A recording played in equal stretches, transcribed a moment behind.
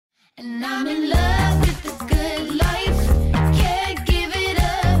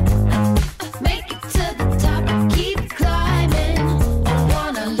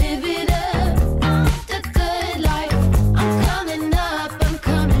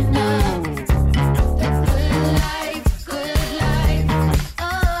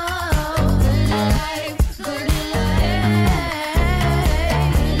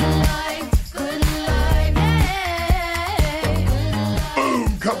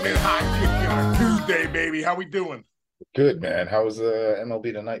And hot chicken on Tuesday, baby. How we doing? Good, man. How was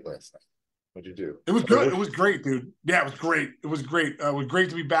MLB Tonight last night? What'd you do? It was good. It Cover? was great, dude. Yeah, it was great. It was great. It was great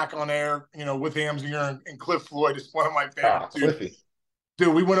to be back on air, with Amsinger and Cliff Floyd. It's one of my Ah, favorites, dude. Cliffy.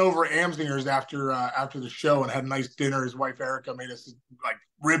 Dude, we went over Amsinger's after the show and had a nice dinner. His wife Erica made us like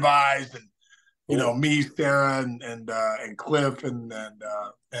ribeyes and Cool. me, Sarah, and Cliff and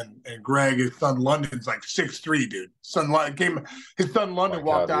Greg. His son London's like 6'3", dude. Son London came. His son Oh my London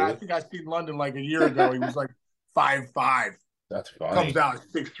walked God, out. I really? think I seen London like a year ago. He was like 5'5". That's Comes funny. out at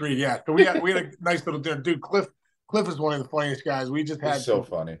 6'3". Yeah. So we had a nice little dinner. Dude, Cliff is one of the funniest guys. We just He's had so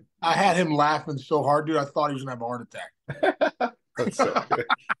some funny. I had him laughing so hard, dude. I thought he was gonna have a heart That's so attack. good.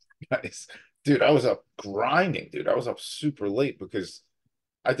 Nice. Dude, I was up grinding, dude. I was up super late because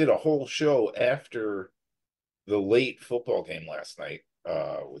I did a whole show after the late football game last night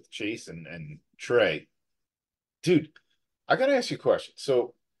with Chase and Trey. Dude, I gotta ask you a question.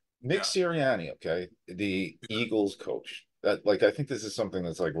 So Nick Yeah. Sirianni, okay, the Eagles coach. That like I think this is something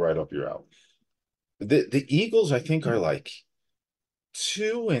that's like right up your alley. The Eagles, I think, are like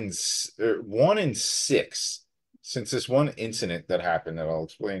 1-6 since this one incident that happened that I'll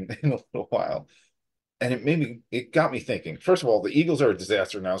explain in a little while. And it got me thinking. First of all, the Eagles are a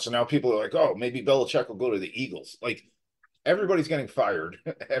disaster now. So now people are like, oh, maybe Belichick will go to the Eagles. Like everybody's getting fired.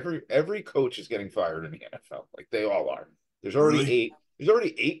 Every coach is getting fired in the NFL. Like they all are. There's already Really? eight. There's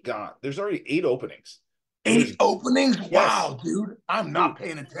already eight gone. There's already eight openings. And Eight openings? yes, Wow, dude. I'm not dude.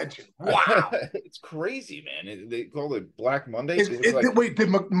 paying attention. Wow. It's crazy, man. They call it Black Monday. Is It was it, like wait,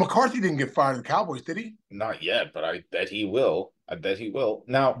 McCarthy didn't get fired of the Cowboys, did he? not yet, but I bet he will. I bet he will.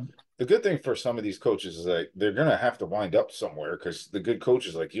 Now, the good thing for some of these coaches is that they're gonna have to wind up somewhere because the good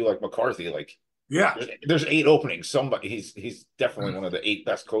coaches like you, like McCarthy, like Yeah. there's eight openings. Somebody he's definitely one of the eight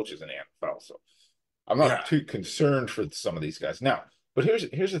best coaches in the NFL. So I'm not Yeah. too concerned for some of these guys now. But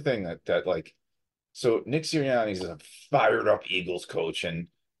here's the thing that like so Nick Sirianni's a fired up Eagles coach, and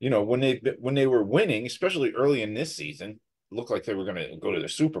when they were winning, especially early in this season, looked like they were going to go to the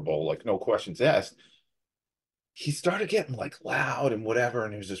Super Bowl, like no questions asked. He started getting like loud and whatever,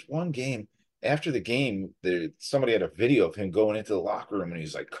 and there was this one game. After the game, somebody had a video of him going into the locker room, and he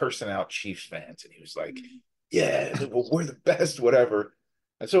was like cursing out Chiefs fans, and he was like, "Yeah, well, we're the best, whatever."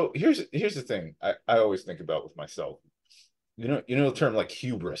 And so here's the thing I always think about with myself. You know the term like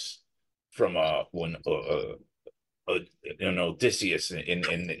hubris from when Odysseus in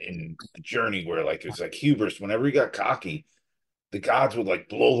the journey where like it was like hubris. Whenever he got cocky, the gods would like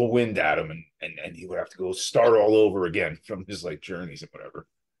blow the wind at him, and he would have to go start all over again from his like journeys and whatever.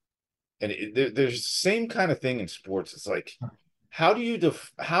 And there's the same kind of thing in sports. It's like how do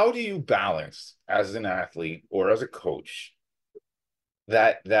you balance as an athlete or as a coach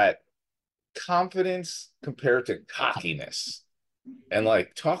that confidence compared to cockiness, and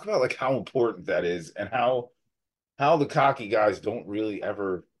like talk about like how important that is, and how the cocky guys don't really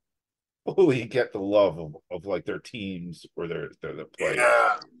ever fully get the love of like their teams or their players.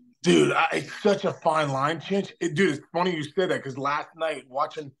 Yeah. Dude, it's such a fine line, Chinch. Dude, it's funny you said that because last night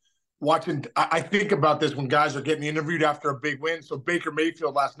watching, I think about this when guys are getting interviewed after a big win. So Baker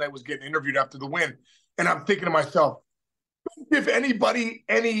Mayfield last night was getting interviewed after the win, and I'm thinking to myself, if anybody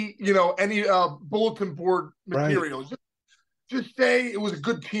any bulletin board Right. material, just say it was a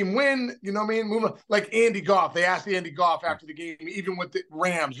good team win. You know what I mean? Move on. Like Andy Goff, they asked Andy Goff after the game, even with the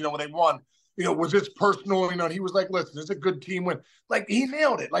Rams, when they won. Was this personal? And he was like, "Listen, it's a good team win." Like he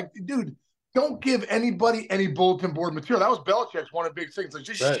nailed it. Like, dude, don't give anybody any bulletin board material. That was Belichick's one of the big things. Like,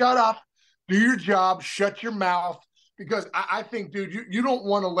 just Right. shut up, do your job, shut your mouth. Because I think, dude, you don't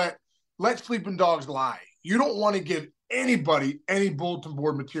want to let sleeping dogs lie. You don't want to give anybody any bulletin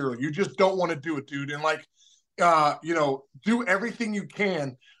board material. You just don't want to do it, dude. And like do everything you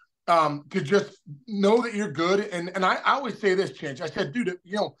can to just know that you're good. And I always say this, Chinch. I said, dude,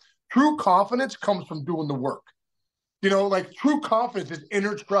 true confidence comes from doing the work. Like true confidence is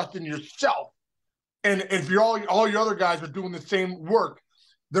inner trust in yourself. And if you're all your other guys are doing the same work,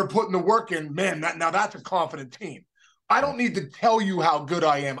 they're putting the work in, man, now that's a confident team. I Right. don't need to tell you how good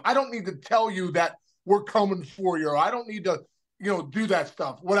I am. I don't need to tell you that we're coming for you. I don't need to, do that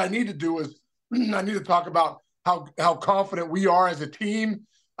stuff. What I need to do is I need to talk about how confident we are as a team.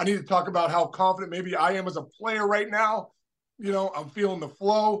 I need to talk about how confident maybe I am as a player right now. I'm feeling the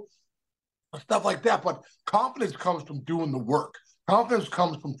flow, stuff like that. But confidence comes from doing the work. Confidence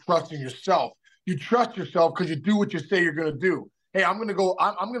comes from trusting yourself. You trust yourself because you do what you say you're going to do. Hey, I'm going to go.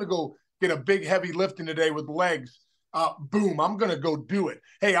 I'm going to go get a big heavy lifting today with legs. Boom! I'm gonna go do it.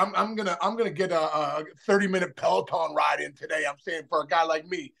 Hey, I'm gonna get a 30-minute Peloton ride in today. I'm saying for a guy like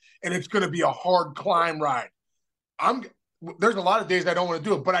me, and it's gonna be a hard climb ride. I'm there's a lot of days I don't want to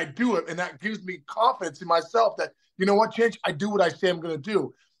do it, but I do it, and that gives me confidence in myself that, you know what, Chinch, I do what I say I'm going to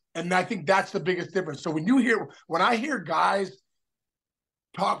do. And I think that's the biggest difference. So when I hear guys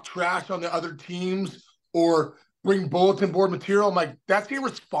talk trash on the other teams or bring bulletin board material, I'm like, that's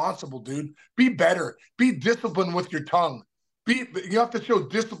irresponsible, dude. Be better. Be disciplined with your tongue. You have to show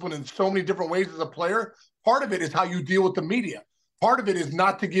discipline in so many different ways as a player. Part of it is how you deal with the media. Part of it is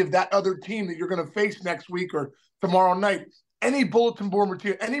not to give that other team that you're going to face next week or tomorrow night any bulletin board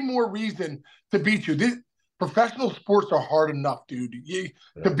material, any more reason to beat you. Professional sports are hard enough, dude.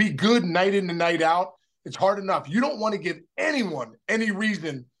 To be good night in and night out, it's hard enough. You don't want to give anyone any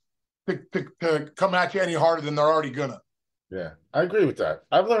reason to come at you any harder than they're already gonna. Yeah, I agree with that.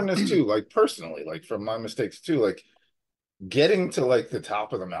 I've learned this too, like personally, like from my mistakes too. Like getting to like the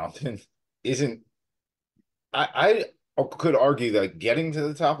top of the mountain isn't. I could argue that getting to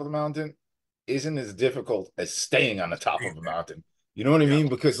the top of the mountain isn't as difficult as staying on the top of the mountain. You know what I mean?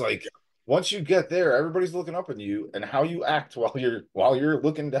 Because like once you get there, everybody's looking up at you, and how you act while you're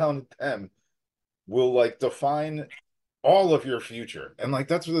looking down at them will like define all of your future. And like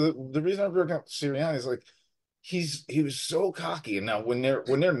that's the reason I brought up Sirianni is like he was so cocky. And now when they're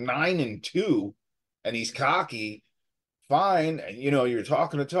 9-2 and he's cocky, fine, and you know, you're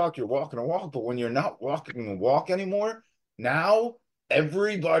talking a talk, you're walking a walk, but when you're not walking a walk anymore, now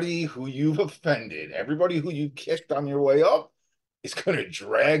everybody who you've offended, everybody who you kicked on your way up is going to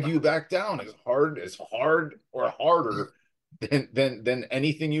drag you back down as hard or harder than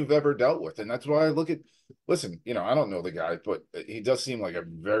anything you've ever dealt with. And that's why I listen, you know, I don't know the guy, but he does seem like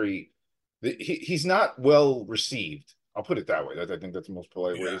he's not well received. I'll put it that way. I think that's the most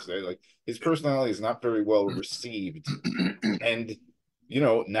polite way to say it. Like his personality is not very well received. And, you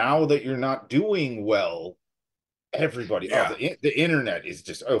know, now that you're not doing well, everybody, the internet is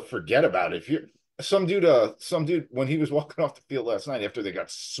just, forget about it. If you're some dude, when he was walking off the field last night after they got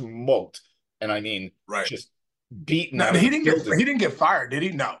smoked, and I mean, just beaten. No, he didn't get fired, did he?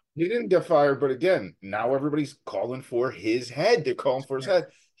 No, he didn't get fired. But again, now everybody's calling for his head. They're calling for his head.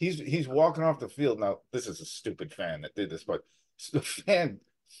 He's walking off the field. Now, this is a stupid fan that did this, but the fan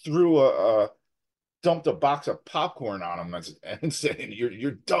dumped a box of popcorn on him and saying,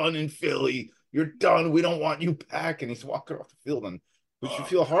 "You're done in Philly. You're done. We don't want you back." And he's walking off the field, and we should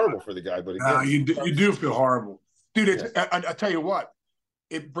feel horrible for the guy. But again, you do feel horrible, dude. I tell you what,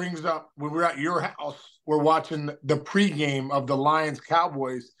 it brings up when we're at your house. We're watching the pregame of the Lions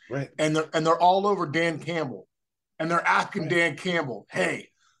Cowboys, right? And they're all over Dan Campbell, and they're asking Dan Campbell, "Hey,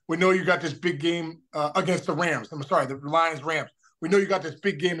 we know you got this big game against the Rams. I'm sorry, the Lions Rams. We know you got this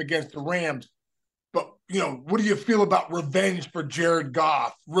big game against the Rams, but you know, what do you feel about revenge for Jared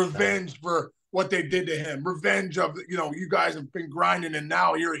Goff? Revenge for what they did to him? Revenge of, you know, you guys have been grinding and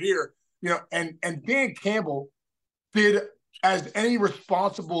now you're here, you know." And Dan Campbell did as any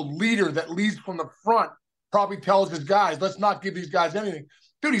responsible leader that leads from the front probably tells his guys, let's not give these guys anything.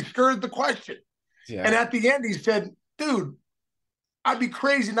 Dude, he skirted the question. Yeah. And at the end, he said, dude, I'd be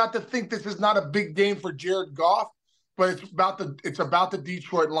crazy not to think this is not a big game for Jared Goff, but it's about the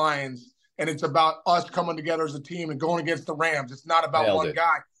Detroit Lions, and it's about us coming together as a team and going against the Rams. It's not about one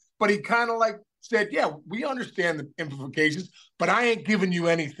guy. But he kind of like said, yeah, we understand the implications, but I ain't giving you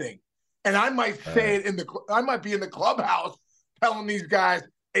anything. And I might say it I might be in the clubhouse telling these guys,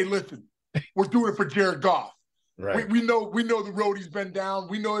 hey, listen, we're doing it for Jared Goff. Right. We know the road he's been down.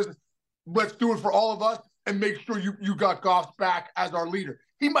 We know let's do it for all of us and make sure you got Goff's back as our leader.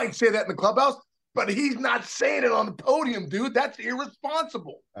 He might say that in the clubhouse, but he's not saying it on the podium, dude. That's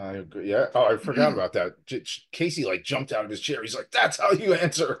irresponsible. I agree. Yeah. Oh, I forgot about that. Casey like jumped out of his chair. He's like, "That's how you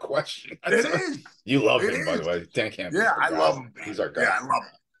answer a question." It is. You love him, by the way. Dan Campbell. Yeah, I love him. He's our guy. Yeah, I love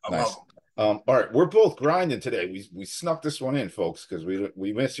him. I love him. All right, we're both grinding today. We snuck this one in, folks, because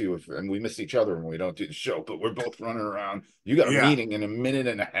we miss you and we miss each other when we don't do the show. But we're both running around. You got a meeting in a minute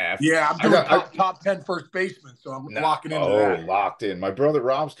and a half. Yeah, I'm doing top 10 first baseman, so I'm locking into that. Oh, locked in. My brother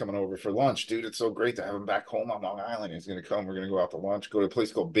Rob's coming over for lunch, dude. It's so great to have him back home on Long Island. He's gonna come. We're gonna go out to lunch. Go to a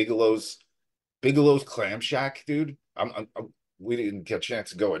place called Bigelow's Clam Shack, dude. We didn't get a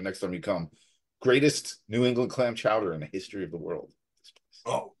chance to go. Next time you come, greatest New England clam chowder in the history of the world.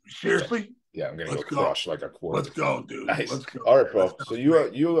 Oh, seriously? Yeah, I'm gonna go crush like a quarter. Let's go, dude. Nice. Let's go. All right, bro. So you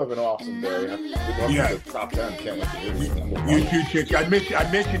have an awesome day. Good luck with the top 10. Can't wait to hear you. You too, Chicky. I miss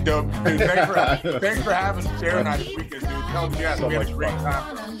you, Doug. Dude, thanks for having Sarah and I this weekend, dude. Tell them yes, we had a great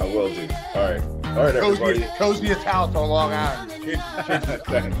time. I will do. All right, everybody. Coziest house on Long Island.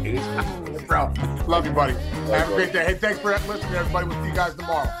 It is. Bro, love you, buddy. Have a great day. Hey, thanks for listening, everybody. We'll see you guys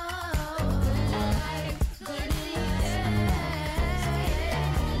tomorrow.